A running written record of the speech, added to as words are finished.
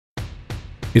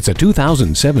It's a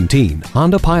 2017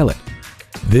 Honda Pilot.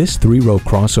 This three-row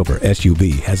crossover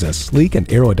SUV has a sleek and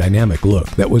aerodynamic look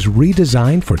that was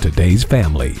redesigned for today's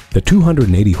family. The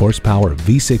 280 horsepower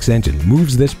V6 engine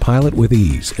moves this Pilot with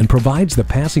ease and provides the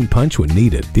passing punch when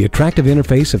needed. The attractive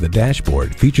interface of the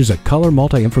dashboard features a color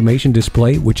multi-information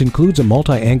display which includes a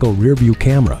multi-angle rear-view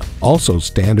camera. Also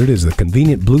standard is the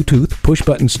convenient Bluetooth,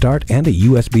 push-button start, and a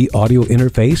USB audio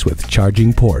interface with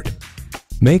charging port.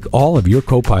 Make all of your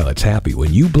co-pilots happy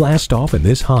when you blast off in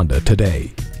this Honda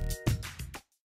today.